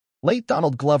Late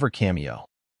Donald Glover cameo.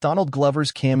 Donald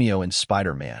Glover's cameo in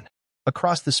Spider-Man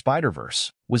Across the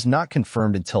Spider-Verse was not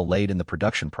confirmed until late in the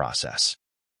production process.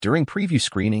 During preview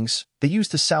screenings, they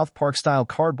used a South Park-style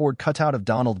cardboard cutout of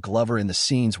Donald Glover in the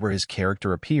scenes where his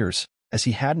character appears, as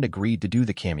he hadn't agreed to do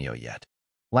the cameo yet.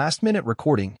 Last-minute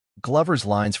recording, Glover's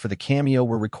lines for the cameo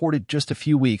were recorded just a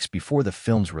few weeks before the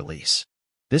film's release.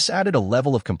 This added a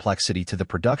level of complexity to the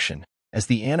production, as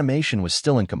the animation was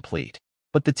still incomplete,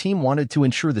 but the team wanted to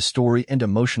ensure the story and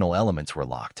emotional elements were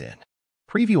locked in.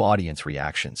 Preview audience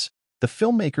reactions. The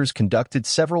filmmakers conducted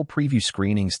several preview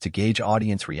screenings to gauge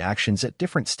audience reactions at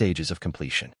different stages of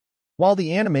completion. While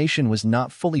the animation was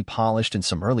not fully polished in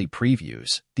some early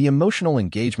previews, the emotional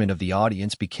engagement of the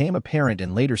audience became apparent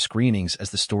in later screenings as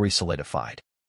the story solidified.